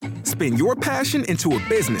Spin your passion into a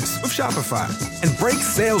business with Shopify and break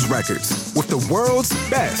sales records with the world's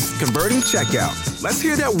best converting checkout. Let's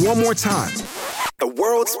hear that one more time. The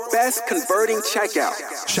world's best converting checkout.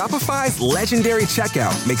 Shopify's legendary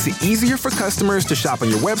checkout makes it easier for customers to shop on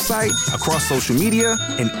your website, across social media,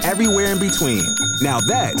 and everywhere in between. Now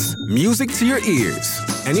that's music to your ears.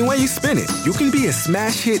 Any way you spin it, you can be a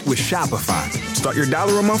smash hit with Shopify. Start your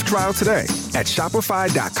 $1 a month trial today at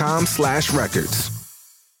shopify.com/records.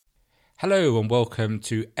 Hello and welcome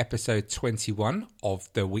to episode 21 of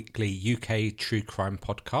the weekly UK True Crime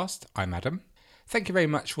podcast. I'm Adam. Thank you very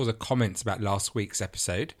much for the comments about last week's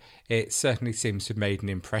episode. It certainly seems to have made an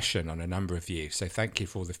impression on a number of you, so thank you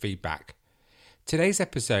for the feedback. Today's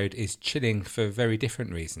episode is chilling for very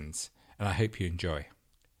different reasons, and I hope you enjoy.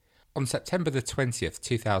 On September the 20th,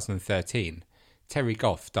 2013, Terry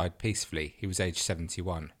Goff died peacefully. He was aged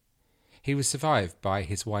 71. He was survived by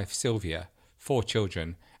his wife Sylvia, 4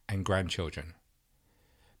 children and grandchildren.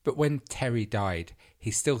 But when Terry died,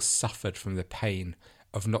 he still suffered from the pain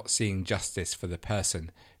of not seeing justice for the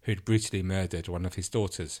person who'd brutally murdered one of his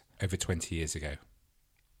daughters over 20 years ago.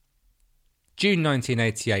 June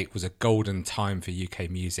 1988 was a golden time for UK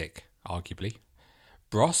music, arguably.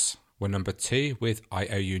 Bros were number 2 with I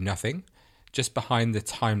Owe You Nothing, just behind the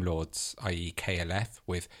Time Lords, i.e. KLF,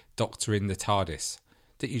 with Doctor in the TARDIS.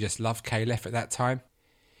 Didn't you just love KLF at that time?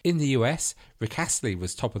 In the US, Rick Astley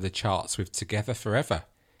was top of the charts with Together Forever.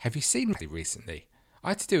 Have you seen him recently? I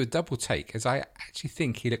had to do a double take as I actually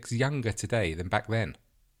think he looks younger today than back then.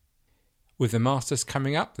 With the Masters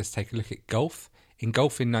coming up, let's take a look at golf. In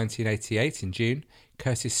golf in 1988 in June,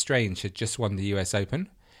 Curtis Strange had just won the US Open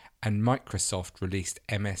and Microsoft released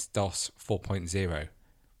MS-DOS 4.0.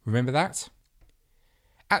 Remember that?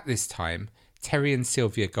 At this time, Terry and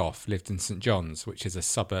Sylvia Goff lived in St John's, which is a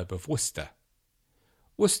suburb of Worcester.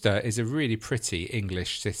 Worcester is a really pretty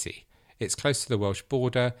English city. It's close to the Welsh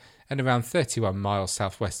border and around 31 miles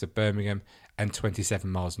southwest of Birmingham and 27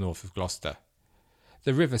 miles north of Gloucester.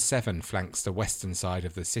 The River Severn flanks the western side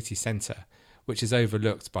of the city centre, which is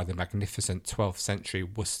overlooked by the magnificent 12th century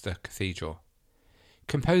Worcester Cathedral.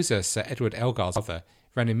 Composer Sir Edward Elgar's father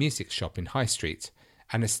ran a music shop in High Street,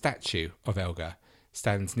 and a statue of Elgar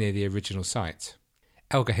stands near the original site.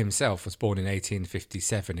 Elgar himself was born in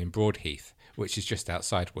 1857 in Broadheath, which is just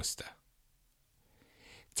outside Worcester.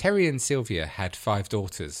 Terry and Sylvia had 5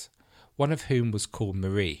 daughters, one of whom was called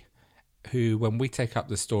Marie, who, when we take up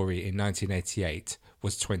the story in 1988,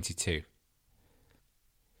 was 22.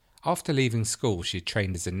 After leaving school, she had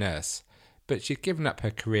trained as a nurse, but she'd given up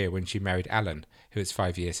her career when she married Alan, who was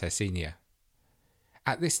 5 years her senior.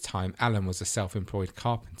 At this time, Alan was a self-employed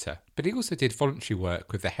carpenter, but he also did voluntary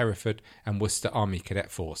work with the Hereford and Worcester Army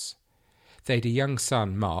Cadet Force. They had a young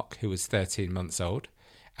son, Mark, who was 13 months old,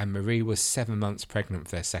 and Marie was 7 months pregnant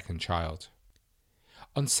with their second child.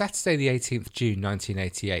 On Saturday the 18th June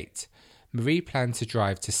 1988, Marie planned to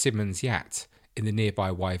drive to Simmons Yacht in the nearby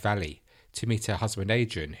Wye Valley to meet her husband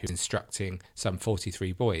Adrian, who was instructing some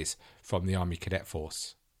 43 boys from the Army Cadet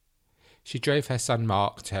Force. She drove her son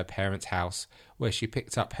Mark to her parents' house, where she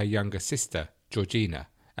picked up her younger sister, Georgina.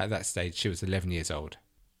 At that stage she was 11 years old.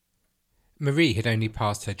 Marie had only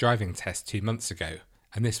passed her driving test 2 months ago,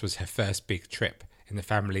 and this was her first big trip in the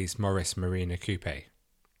family's Morris Marina coupe.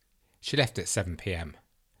 She left at 7 p.m.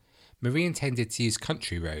 Marie intended to use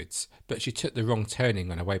country roads, but she took the wrong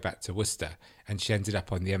turning on her way back to Worcester, and she ended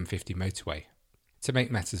up on the M50 Motorway. To make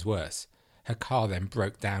matters worse, her car then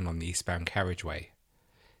broke down on the eastbound carriageway.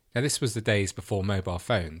 Now this was the days before mobile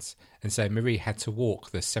phones, and so Marie had to walk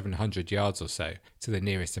the 700 yards or so to the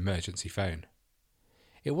nearest emergency phone.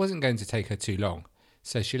 It wasn't going to take her too long,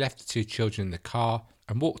 so she left the 2 children in the car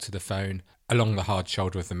and walked to the phone along the hard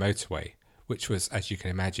shoulder of the motorway, which was, as you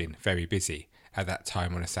can imagine, very busy at that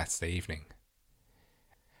time on a Saturday evening.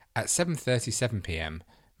 At 7:37 p.m,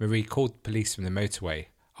 Marie called the police from the motorway,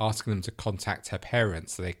 asking them to contact her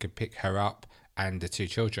parents so they could pick her up and the 2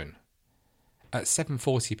 children. At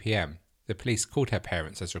 7:40 p.m, the police called her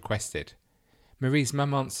parents as requested. Marie's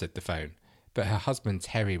mum answered the phone, but her husband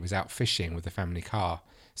Terry was out fishing with the family car,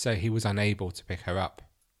 so he was unable to pick her up.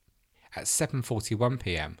 At 7:41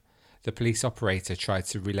 p.m, the police operator tried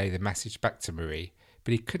to relay the message back to Marie,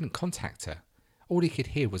 but he couldn't contact her. All he could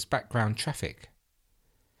hear was background traffic.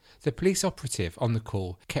 The police operative on the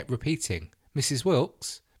call kept repeating, "Mrs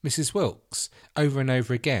Wilks, Mrs Wilks," over and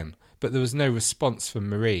over again, but there was no response from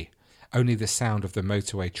Marie, only the sound of the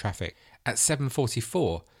motorway traffic. At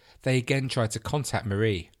 7:44, they again tried to contact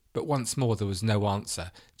Marie, but once more there was no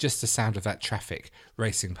answer, just the sound of that traffic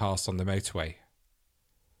racing past on the motorway.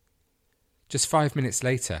 Just 5 minutes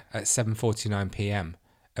later, at 7:49 p.m,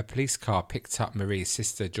 a police car picked up Marie's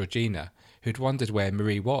sister Georgina, who'd wondered where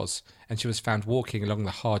Marie was, and she was found walking along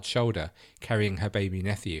the hard shoulder, carrying her baby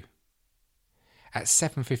nephew. At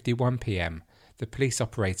 7:51 p.m, the police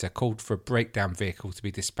operator called for a breakdown vehicle to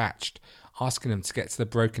be dispatched, asking them to get to the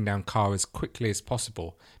broken down car as quickly as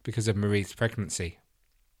possible because of Marie's pregnancy.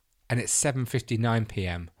 And at 7:59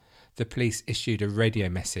 p.m, the police issued a radio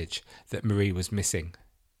message that Marie was missing.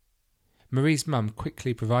 Marie's mum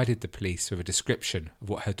quickly provided the police with a description of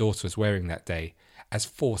what her daughter was wearing that day, as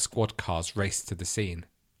 4 squad cars raced to the scene.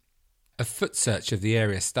 A foot search of the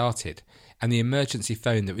area started, and the emergency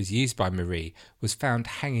phone that was used by Marie was found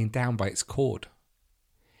hanging down by its cord.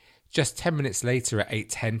 Just 10 minutes later at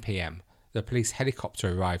 8:10 p.m, the police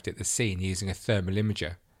helicopter arrived at the scene using a thermal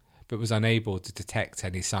imager, but was unable to detect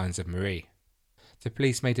any signs of Marie. The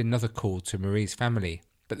police made another call to Marie's family,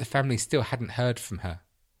 but the family still hadn't heard from her.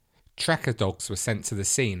 Tracker dogs were sent to the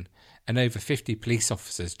scene, and over 50 police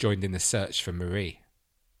officers joined in the search for Marie.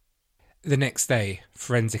 The next day,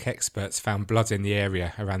 forensic experts found blood in the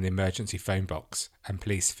area around the emergency phone box, and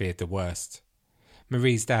police feared the worst.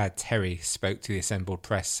 Marie's dad, Terry, spoke to the assembled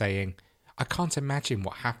press saying, "I can't imagine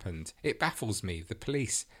what happened. It baffles me, the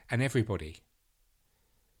police, and everybody."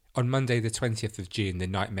 On Monday the 20th of June, the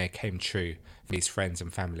nightmare came true for his friends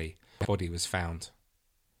and family. The body was found.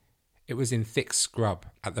 It was in thick scrub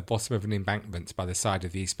at the bottom of an embankment by the side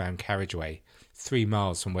of the eastbound carriageway, 3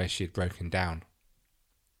 miles from where she had broken down.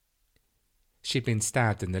 She'd been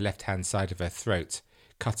stabbed in the left-hand side of her throat,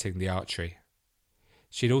 cutting the artery.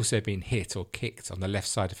 She'd also been hit or kicked on the left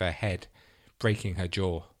side of her head, breaking her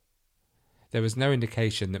jaw. There was no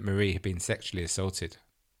indication that Marie had been sexually assaulted.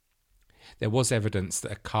 There was evidence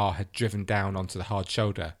that a car had driven down onto the hard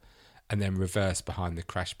shoulder and then reversed behind the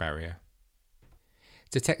crash barrier.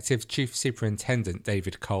 Detective Chief Superintendent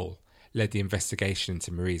David Cole led the investigation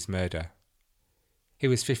into Marie's murder. He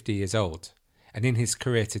was 50 years old, and in his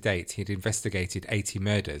career to date he had investigated 80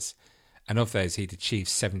 murders, and of those he'd achieved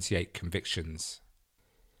 78 convictions.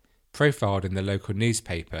 Profiled in the local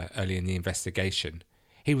newspaper early in the investigation,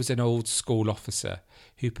 he was an old-school officer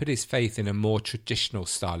who put his faith in a more traditional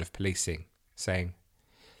style of policing, saying,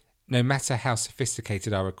 "No matter how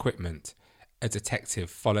sophisticated our equipment, a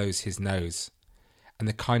detective follows his nose, and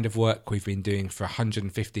the kind of work we've been doing for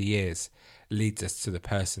 150 years leads us to the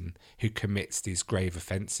person who commits these grave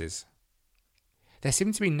offences." There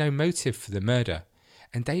seemed to be no motive for the murder,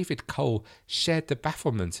 and David Cole shared the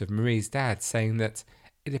bafflement of Marie's dad, saying that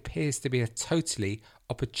it appears to be a totally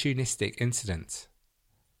opportunistic incident.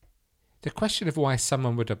 The question of why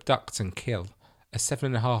someone would abduct and kill a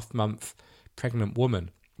 7.5-month pregnant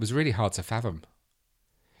woman was really hard to fathom.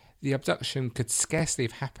 The abduction could scarcely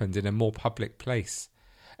have happened in a more public place,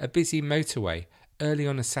 a busy motorway early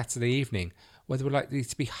on a Saturday evening where there were likely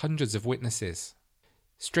to be hundreds of witnesses.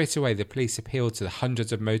 Straight away the police appealed to the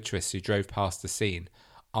hundreds of motorists who drove past the scene,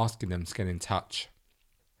 asking them to get in touch.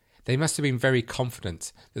 They must have been very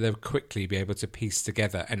confident that they would quickly be able to piece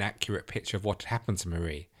together an accurate picture of what had happened to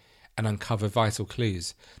Marie and uncover vital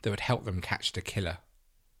clues that would help them catch the killer.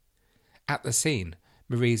 At the scene,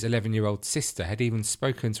 Marie's 11-year-old sister had even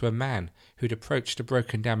spoken to a man who'd approached a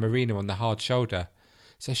broken-down Marina on the hard shoulder,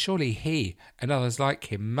 so surely he and others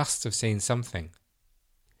like him must have seen something.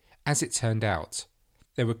 As it turned out,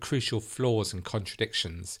 there were crucial flaws and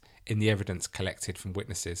contradictions in the evidence collected from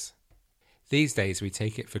witnesses. These days we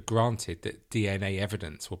take it for granted that DNA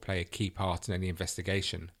evidence will play a key part in any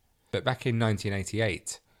investigation, but back in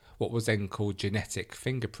 1988, what was then called genetic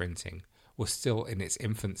fingerprinting was still in its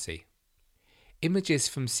infancy. Images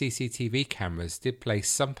from CCTV cameras did play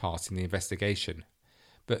some part in the investigation,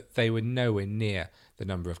 but they were nowhere near the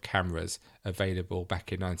number of cameras available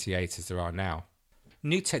back in 1998 as there are now.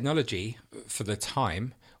 New technology, for the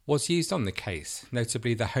time, was used on the case,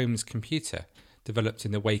 notably the Holmes computer, developed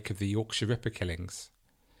in the wake of the Yorkshire Ripper killings.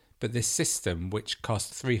 But this system, which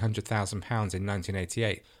cost £300,000 in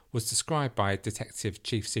 1988, was described by Detective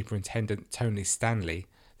Chief Superintendent Tony Stanley,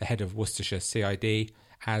 the head of Worcestershire CID,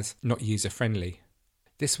 as not user-friendly.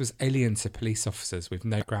 This was alien to police officers with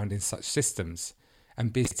no ground in such systems,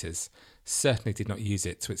 and visitors certainly did not use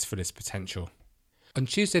it to its fullest potential. On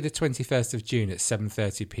Tuesday the 21st of June at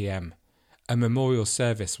 7:30 p.m, a memorial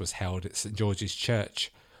service was held at St George's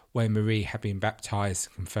Church, where Marie had been baptised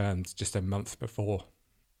and confirmed just a month before.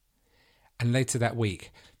 And later that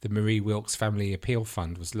week, the Marie Wilks Family Appeal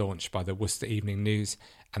Fund was launched by the Worcester Evening News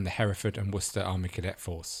and the Hereford and Worcester Army Cadet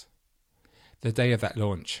Force. The day of that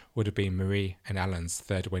launch would have been Marie and Alan's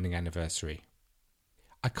 3rd wedding anniversary.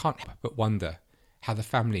 I can't help but wonder how the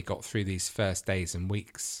family got through these first days and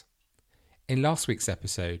weeks. In last week's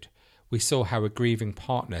episode, we saw how a grieving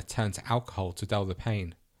partner turned to alcohol to dull the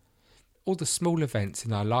pain, All the small events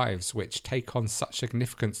in our lives which take on such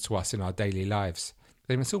significance to us in our daily lives,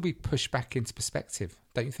 they must all be pushed back into perspective,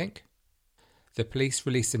 don't you think? The police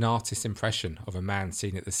released an artist's impression of a man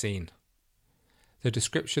seen at the scene. The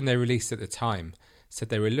description they released at the time said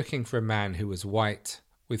they were looking for a man who was white,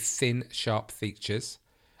 with thin, sharp features,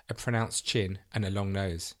 a pronounced chin and a long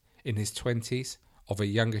nose, in his 20s, of a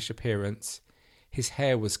youngish appearance. His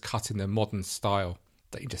hair was cut in the modern style.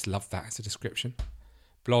 Don't you just love that as a description?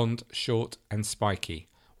 Blonde, short and spiky,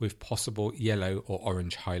 with possible yellow or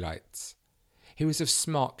orange highlights. He was of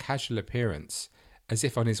smart casual appearance, as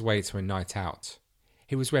if on his way to a night out.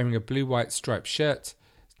 He was wearing a blue-white striped shirt,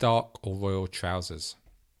 dark or royal trousers.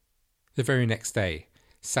 The very next day,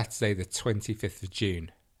 Saturday the 25th of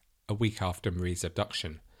June, a week after Marie's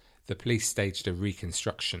abduction, the police staged a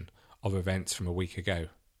reconstruction of events from a week ago.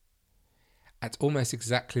 At almost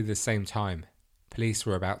exactly the same time, police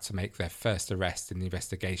were about to make their first arrest in the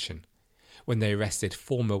investigation, when they arrested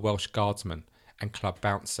former Welsh guardsman and club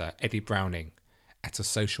bouncer Eddie Browning at a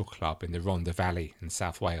social club in the Rhondda Valley in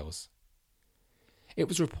South Wales. It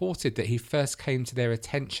was reported that he first came to their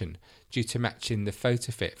attention due to matching the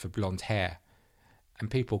photo fit for blonde hair, and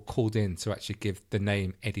people called in to actually give the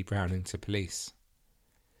name Eddie Browning to police.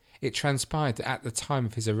 It transpired that at the time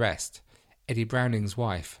of his arrest, Eddie Browning's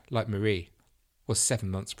wife, like Marie, was 7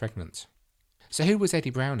 months pregnant. So who was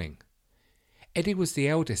Eddie Browning? Eddie was the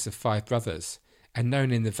eldest of 5 brothers and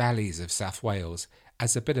known in the valleys of South Wales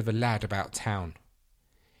as a bit of a lad about town.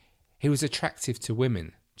 He was attractive to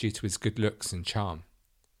women due to his good looks and charm.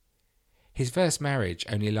 His first marriage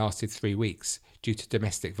only lasted 3 weeks due to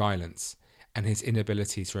domestic violence and his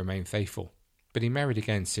inability to remain faithful, but he married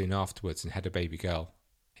again soon afterwards and had a baby girl.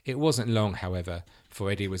 It wasn't long, however, before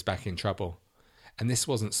Eddie was back in trouble, and this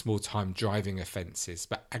wasn't small-time driving offences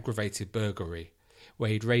but aggravated burglary, where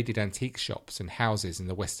he'd raided antique shops and houses in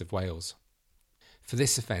the west of Wales. For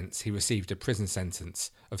this offence he received a prison sentence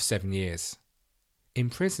of 7 years. In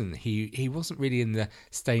prison he wasn't really in the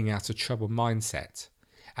staying out of trouble mindset.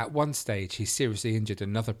 At one stage he seriously injured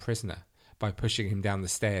another prisoner by pushing him down the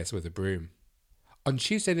stairs with a broom. On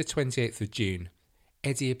Tuesday the 28th of June,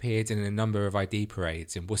 Eddie appeared in a number of ID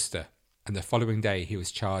parades in Worcester, and the following day he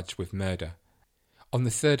was charged with murder. On the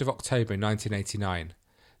 3rd of October 1989,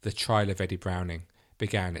 the trial of Eddie Browning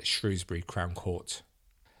began at Shrewsbury Crown Court.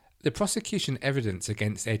 The prosecution evidence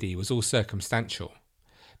against Eddie was all circumstantial,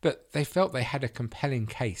 but they felt they had a compelling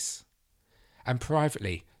case, and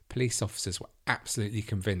privately, police officers were absolutely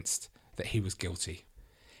convinced that he was guilty.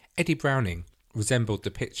 Eddie Browning resembled the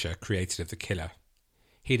picture created of the killer.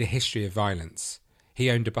 He had a history of violence. He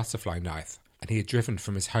owned a butterfly knife, and he had driven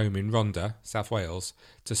from his home in Rhondda, South Wales,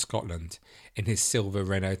 to Scotland in his silver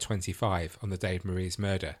Renault 25 on the day of Marie's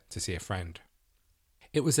murder to see a friend.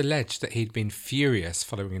 It was alleged that he'd been furious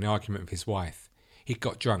following an argument with his wife. He'd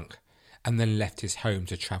got drunk and then left his home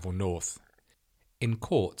to travel north. In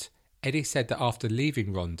court, Eddie said that after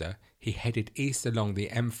leaving Rhondda, he headed east along the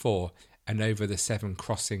M4 and over the Severn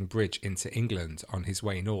Crossing Bridge into England on his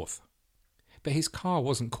way north. But his car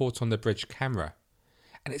wasn't caught on the bridge camera,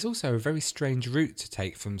 and it's also a very strange route to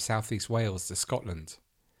take from southeast Wales to Scotland.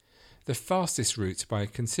 The fastest route by a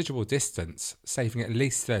considerable distance, saving at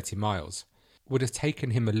least 30 miles, would have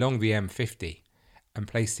taken him along the M50 and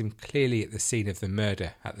placed him clearly at the scene of the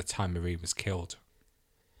murder at the time Marie was killed.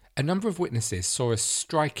 A number of witnesses saw a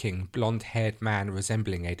striking blonde-haired man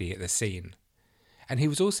resembling Eddie at the scene, and he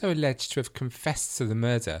was also alleged to have confessed to the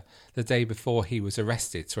murder the day before he was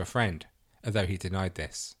arrested to a friend, although he denied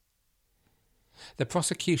this. The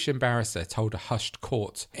prosecution barrister told a hushed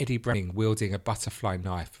court Eddie Browning, wielding a butterfly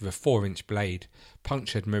knife with a 4-inch blade,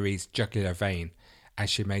 punctured Marie's jugular vein as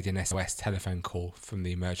she made an SOS telephone call from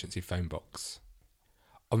the emergency phone box.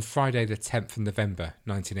 On Friday the 10th of November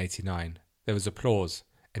 1989, there was applause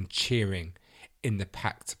and cheering in the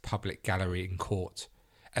packed public gallery in court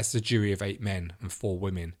as the jury of 8 men and 4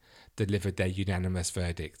 women delivered their unanimous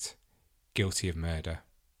verdict, guilty of murder.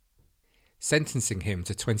 Sentencing him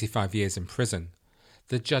to 25 years in prison,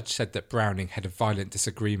 the judge said that Browning had a violent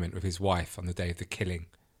disagreement with his wife on the day of the killing.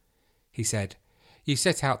 He said, "You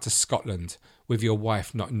set out to Scotland with your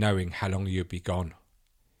wife not knowing how long you'd be gone.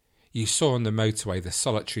 You saw on the motorway the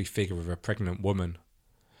solitary figure of a pregnant woman.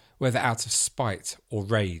 Whether out of spite or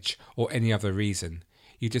rage or any other reason,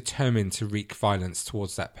 you determined to wreak violence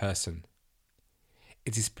towards that person.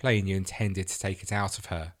 It is plain you intended to take it out of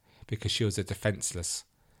her because she was a defenceless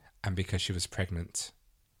and because she was pregnant.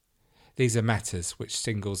 These are matters which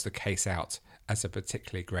singles the case out as a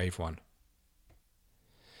particularly grave one."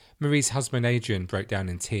 Marie's husband Adrian broke down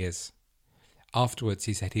in tears. Afterwards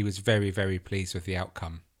he said he was very, very pleased with the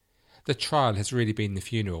outcome. The trial has really been the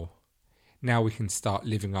funeral. Now we can start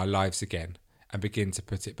living our lives again and begin to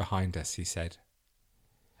put it behind us, he said.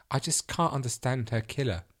 I just can't understand her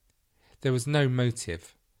killer. There was no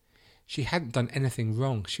motive. She hadn't done anything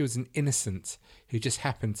wrong. She was an innocent who just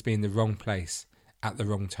happened to be in the wrong place at the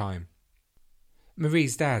wrong time.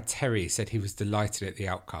 Marie's dad, Terry, said he was delighted at the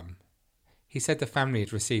outcome. He said the family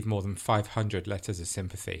had received more than 500 letters of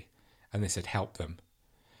sympathy, and this had helped them.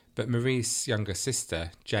 But Marie's younger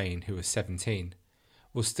sister, Jane, who was 17,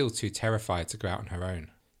 was still too terrified to go out on her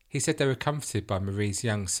own. He said they were comforted by Marie's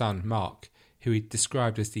young son, Mark, who he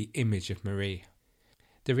described as the image of Marie.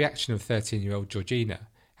 The reaction of 13-year-old Georgina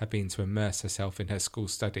had been to immerse herself in her school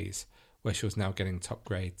studies, where she was now getting top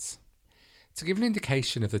grades. To give an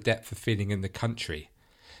indication of the depth of feeling in the country,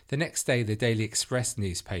 the next day the Daily Express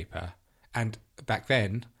newspaper, and back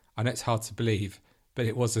then, I know it's hard to believe, but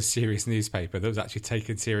it was a serious newspaper that was actually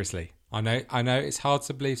taken seriously. I know it's hard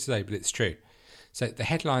to believe today, but it's true. So the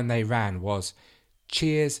headline they ran was,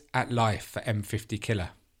 "Cheers at life for M50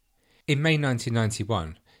 killer." In May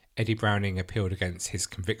 1991, Eddie Browning appealed against his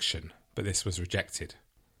conviction, but this was rejected.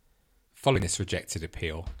 Following this rejected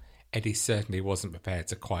appeal, Eddie certainly wasn't prepared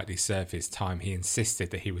to quietly serve his time. He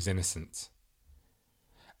insisted that he was innocent.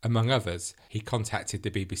 Among others, he contacted the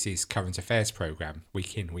BBC's current affairs programme,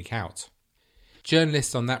 Week In, Week Out.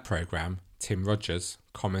 Journalist on that programme, Tim Rogers,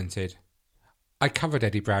 commented, "I covered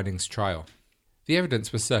Eddie Browning's trial. The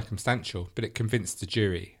evidence was circumstantial, but it convinced the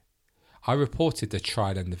jury. I reported the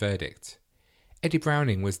trial and the verdict. Eddie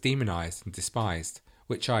Browning was demonised and despised,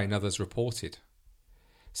 which I and others reported.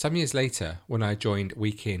 Some years later, when I joined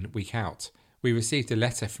Week In, Week Out, we received a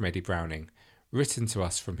letter from Eddie Browning, written to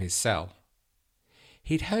us from his cell.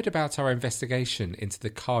 He'd heard about our investigation into the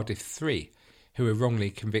Cardiff Three, who were wrongly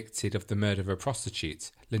convicted of the murder of a prostitute,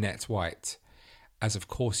 Lynette White. As of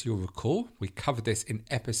course you'll recall, we covered this in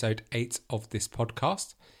episode 8 of this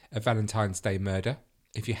podcast, A Valentine's Day Murder.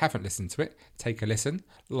 If you haven't listened to it, take a listen.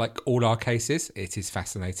 Like all our cases, it is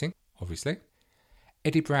fascinating, obviously.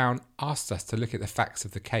 Eddie Brown asked us to look at the facts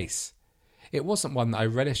of the case. It wasn't one that I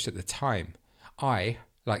relished at the time. I,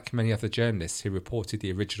 like many other journalists who reported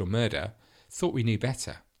the original murder, thought we knew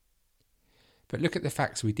better. But look at the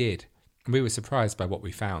facts we did, and we were surprised by what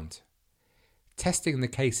we found. Testing the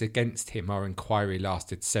case against him, our inquiry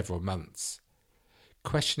lasted several months,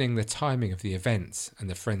 questioning the timing of the events and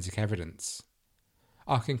the forensic evidence.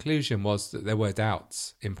 Our conclusion was that there were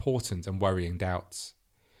doubts, important and worrying doubts.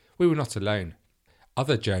 We were not alone.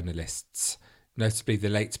 Other journalists, notably the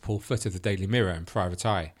late Paul Foot of the Daily Mirror and Private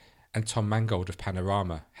Eye, and Tom Mangold of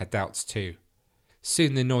Panorama, had doubts too.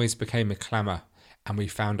 Soon the noise became a clamour, and we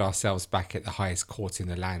found ourselves back at the highest court in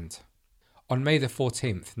the land. On May the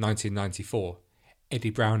 14th, 1994, Eddie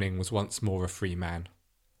Browning was once more a free man.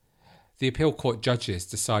 The appeal court judges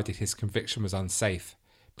decided his conviction was unsafe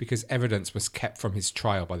because evidence was kept from his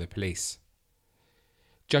trial by the police.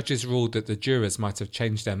 Judges ruled that the jurors might have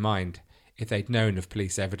changed their mind if they'd known of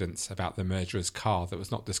police evidence about the murderer's car that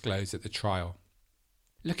was not disclosed at the trial.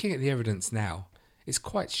 Looking at the evidence now, it's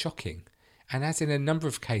quite shocking, and as in a number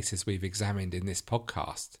of cases we've examined in this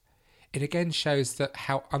podcast, it again shows that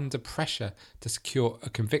how under pressure to secure a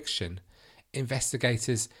conviction,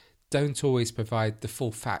 investigators don't always provide the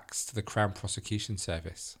full facts to the Crown Prosecution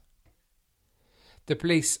Service. The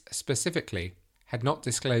police, specifically, had not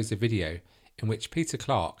disclosed a video in which Peter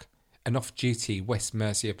Clark, an off-duty West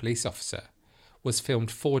Mercia police officer, was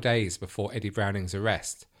filmed 4 days before Eddie Browning's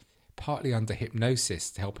arrest, partly under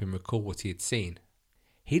hypnosis to help him recall what he had seen.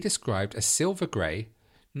 He described a silver grey,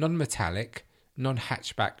 non-metallic,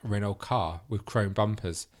 non-hatchback Renault car with chrome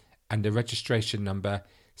bumpers and a registration number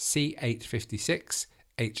C856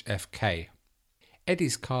 HFK.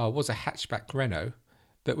 Eddie's car was a hatchback Renault,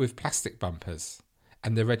 but with plastic bumpers,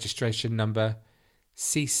 and the registration number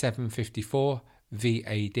C754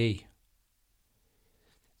 VAD.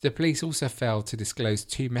 The police also failed to disclose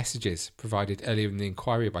 2 messages provided earlier in the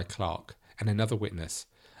inquiry by Clark and another witness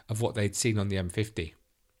of what they'd seen on the M50.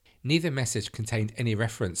 Neither message contained any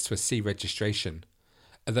reference to a C registration,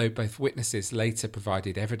 although both witnesses later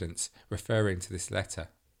provided evidence referring to this letter.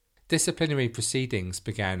 Disciplinary proceedings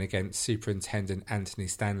began against Superintendent Anthony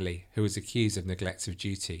Stanley, who was accused of neglect of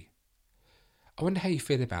duty. I wonder how you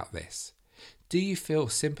feel about this. Do you feel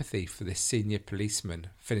sympathy for this senior policeman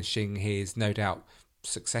finishing his, no doubt,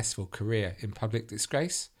 successful career in public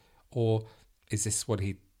disgrace? Or is this what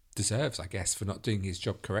he deserves, I guess, for not doing his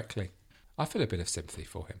job correctly? I feel a bit of sympathy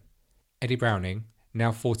for him. Eddie Browning,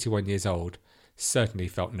 now 41 years old, certainly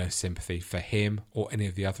felt no sympathy for him or any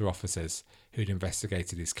of the other officers who'd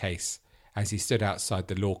investigated his case, as he stood outside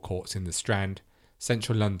the law courts in the Strand,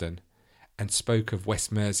 central London, and spoke of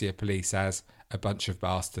West Mercia police as a bunch of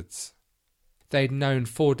bastards. They had known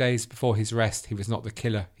 4 days before his arrest he was not the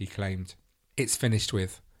killer, he claimed. It's finished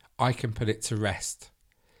with. I can put it to rest.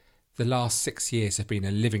 The last 6 years have been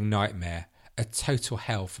a living nightmare, a total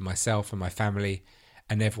hell for myself and my family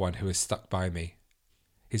and everyone who has stuck by me.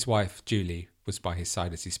 His wife, Julie, was by his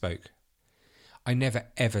side as he spoke. I never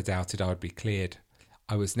ever doubted I would be cleared.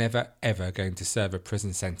 I was never ever going to serve a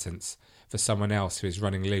prison sentence for someone else who is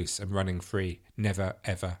running loose and running free. Never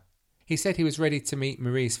ever. He said he was ready to meet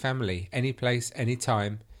Marie's family any place, any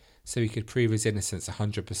time, so he could prove his innocence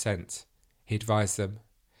 100%. He advised them,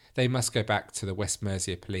 they must go back to the West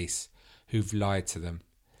Mercia police, who've lied to them.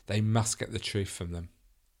 They must get the truth from them.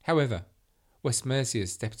 However, West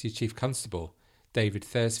Mercia's Deputy Chief Constable, David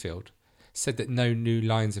Thursfield, said that no new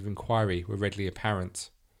lines of inquiry were readily apparent.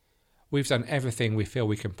 We've done everything we feel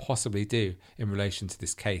we can possibly do in relation to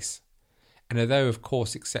this case, and although of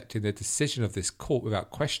course accepting the decision of this court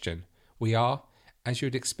without question, we are, as you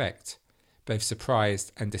would expect, both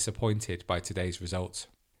surprised and disappointed by today's result.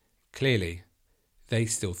 Clearly, they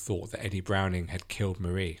still thought that Eddie Browning had killed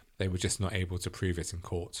Marie. They were just not able to prove it in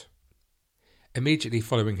court. Immediately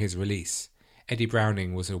following his release, Eddie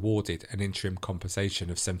Browning was awarded an interim compensation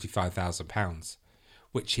of £75,000,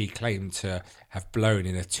 which he claimed to have blown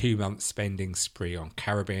in a 2-month spending spree on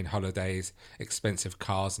Caribbean holidays, expensive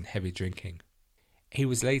cars and heavy drinking. He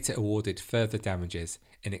was later awarded further damages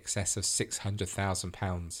in excess of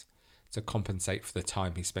 £600,000 to compensate for the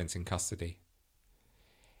time he spent in custody.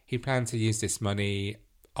 He planned to use this money,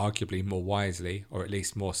 arguably more wisely, or at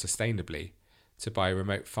least more sustainably, to buy a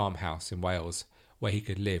remote farmhouse in Wales where he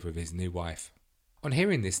could live with his new wife. On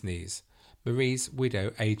hearing this news, Marie's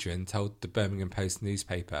widow Adrian told the Birmingham Post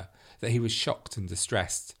newspaper that he was shocked and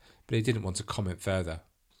distressed, but he didn't want to comment further.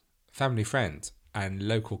 Family friend and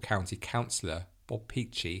local county councillor Bob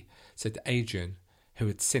Peachy said that Adrian, who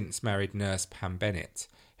had since married nurse Pam Bennett,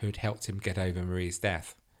 who had helped him get over Marie's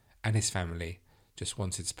death, and his family, just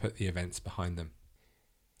wanted to put the events behind them.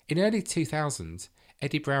 In early 2000,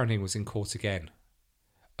 Eddie Browning was in court again.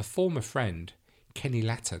 A former friend, Kenny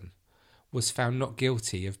Latton, was found not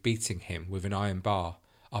guilty of beating him with an iron bar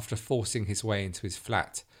after forcing his way into his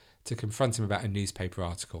flat to confront him about a newspaper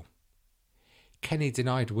article. Kenny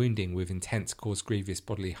denied wounding with intent to cause grievous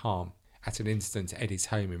bodily harm at an incident at Eddie's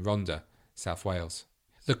home in Rhondda, South Wales.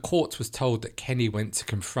 The court was told that Kenny went to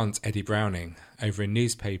confront Eddie Browning over a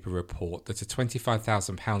newspaper report that a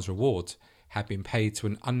 £25,000 reward had been paid to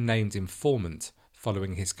an unnamed informant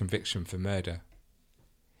following his conviction for murder.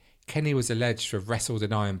 Kenny was alleged to have wrestled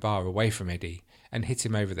an iron bar away from Eddie and hit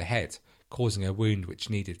him over the head, causing a wound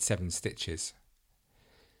which needed 7 stitches.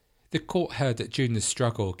 The court heard that during the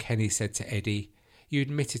struggle, Kenny said to Eddie, "You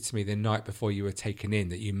admitted to me the night before you were taken in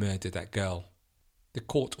that you murdered that girl." The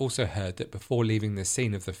court also heard that before leaving the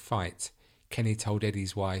scene of the fight, Kenny told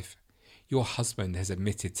Eddie's wife, "Your husband has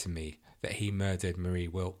admitted to me that he murdered Marie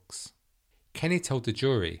Wilks." Kenny told the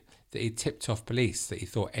jury that he tipped off police that he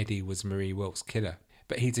thought Eddie was Marie Wilks' killer,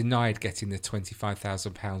 but he denied getting the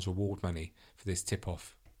 £25,000 reward money for this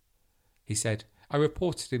tip-off. He said, "I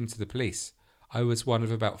reported him to the police. I was one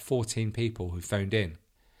of about 14 people who phoned in."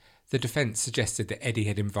 The defence suggested that Eddie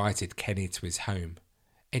had invited Kenny to his home.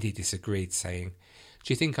 Eddie disagreed, saying,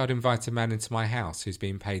 "Do you think I'd invite a man into my house who's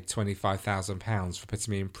been paid £25,000 for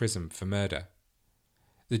putting me in prison for murder?"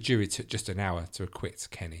 The jury took just an hour to acquit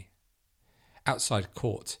Kenny. Outside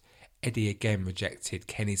court, Eddie again rejected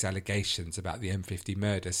Kenny's allegations about the M50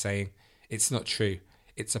 murder, saying, "It's not true,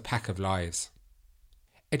 it's a pack of lies."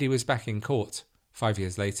 Eddie was back in court 5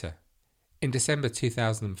 years later. In December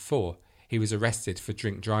 2004, he was arrested for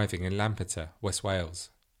drink driving in Lampeter, West Wales.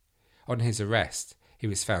 On his arrest, he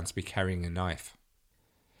was found to be carrying a knife.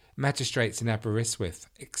 Magistrates in Aberystwyth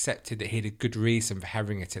accepted that he had a good reason for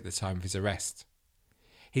having it at the time of his arrest.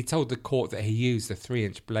 He told the court that he used a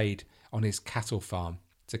 3-inch blade on his cattle farm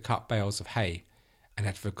to cut bales of hay and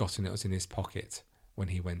had forgotten it was in his pocket when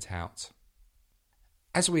he went out.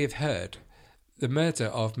 As we have heard, the murder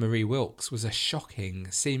of Marie Wilks was a shocking,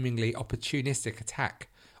 seemingly opportunistic attack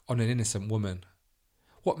on an innocent woman.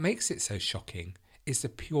 What makes it so shocking is the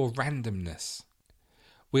pure randomness.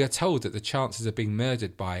 We are told that the chances of being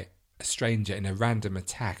murdered by a stranger in a random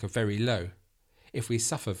attack are very low. If we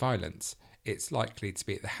suffer violence, it's likely to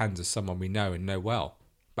be at the hands of someone we know and know well.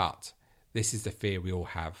 But this is the fear we all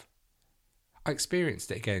have. I experienced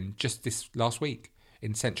it again just this last week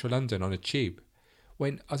in central London on a tube,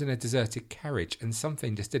 when I was in a deserted carriage and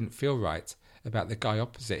something just didn't feel right about the guy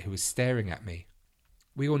opposite who was staring at me.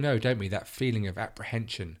 We all know, don't we, that feeling of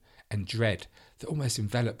apprehension and dread that almost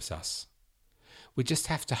envelops us. We just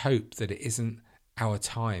have to hope that it isn't our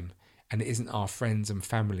time and it isn't our friends and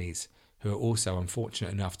families who are also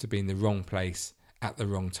unfortunate enough to be in the wrong place at the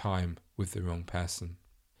wrong time with the wrong person.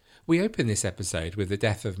 We open this episode with the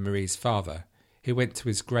death of Marie's father, who went to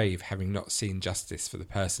his grave having not seen justice for the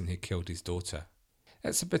person who killed his daughter.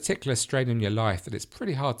 That's a particular strain on your life that it's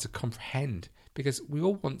pretty hard to comprehend, because we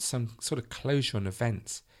all want some sort of closure on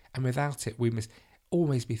events, and without it we must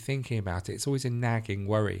always be thinking about it. It's always a nagging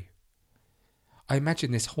worry. I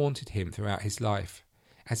imagine this haunted him throughout his life,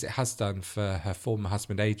 as it has done for her former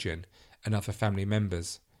husband Adrian and other family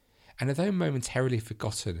members, and although momentarily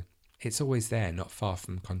forgotten, it's always there, not far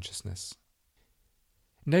from consciousness.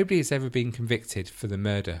 Nobody has ever been convicted for the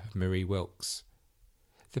murder of Marie Wilks.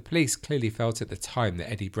 The police clearly felt at the time that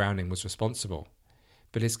Eddie Browning was responsible,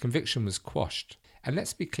 but his conviction was quashed. And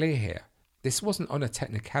let's be clear here, this wasn't on a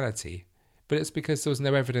technicality, but it's because there was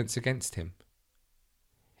no evidence against him.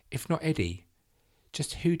 If not Eddie,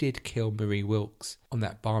 just who did kill Marie Wilks on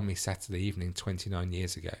that balmy Saturday evening 29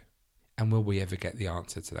 years ago? And will we ever get the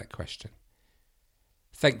answer to that question?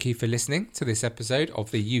 Thank you for listening to this episode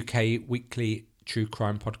of the UK Weekly True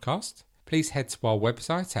Crime Podcast. Please head to our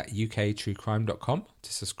website at uktruecrime.com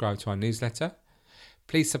to subscribe to our newsletter.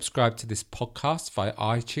 Please subscribe to this podcast via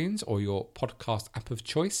iTunes or your podcast app of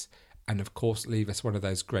choice. And of course, leave us one of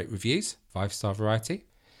those great reviews, 5-star variety.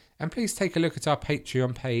 And please take a look at our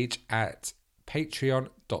Patreon page at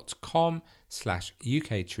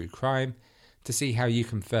patreon.com/UKTrueCrime to see how you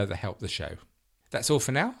can further help the show. That's all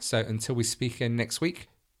for now, so until we speak again next week,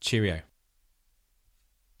 cheerio.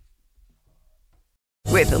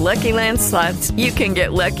 With the Lucky Land Slots, you can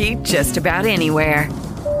get lucky just about anywhere.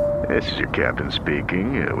 This is your captain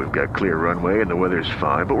speaking. We've got clear runway and the weather's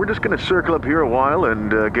fine, but we're just going to circle up here a while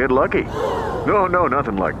and get lucky. No,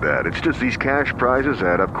 nothing like that. It's just these cash prizes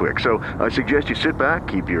add up quick. So I suggest you sit back,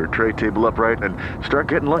 keep your tray table upright, and start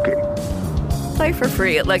getting lucky. Play for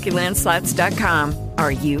free at LuckyLandSlots.com.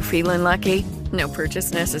 Are you feeling lucky? No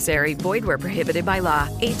purchase necessary. Void where prohibited by law.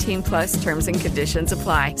 18+ terms and conditions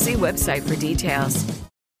apply. See website for details.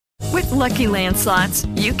 With Lucky Land Slots,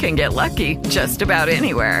 you can get lucky just about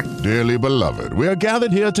anywhere. Dearly beloved, we are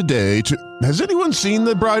gathered here today to... Has anyone seen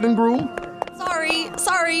the bride and groom?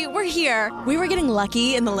 Sorry, we're here. We were getting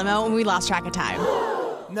lucky in the limo and we lost track of time.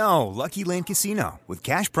 No, Lucky Land Casino, with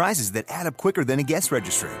cash prizes that add up quicker than a guest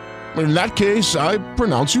registry. In that case, I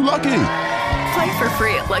pronounce you lucky. Play for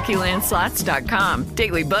free at LuckyLandSlots.com.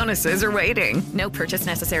 Daily bonuses are waiting. No purchase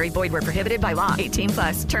necessary. Void where prohibited by law.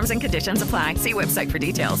 18+. Terms and conditions apply. See website for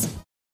details.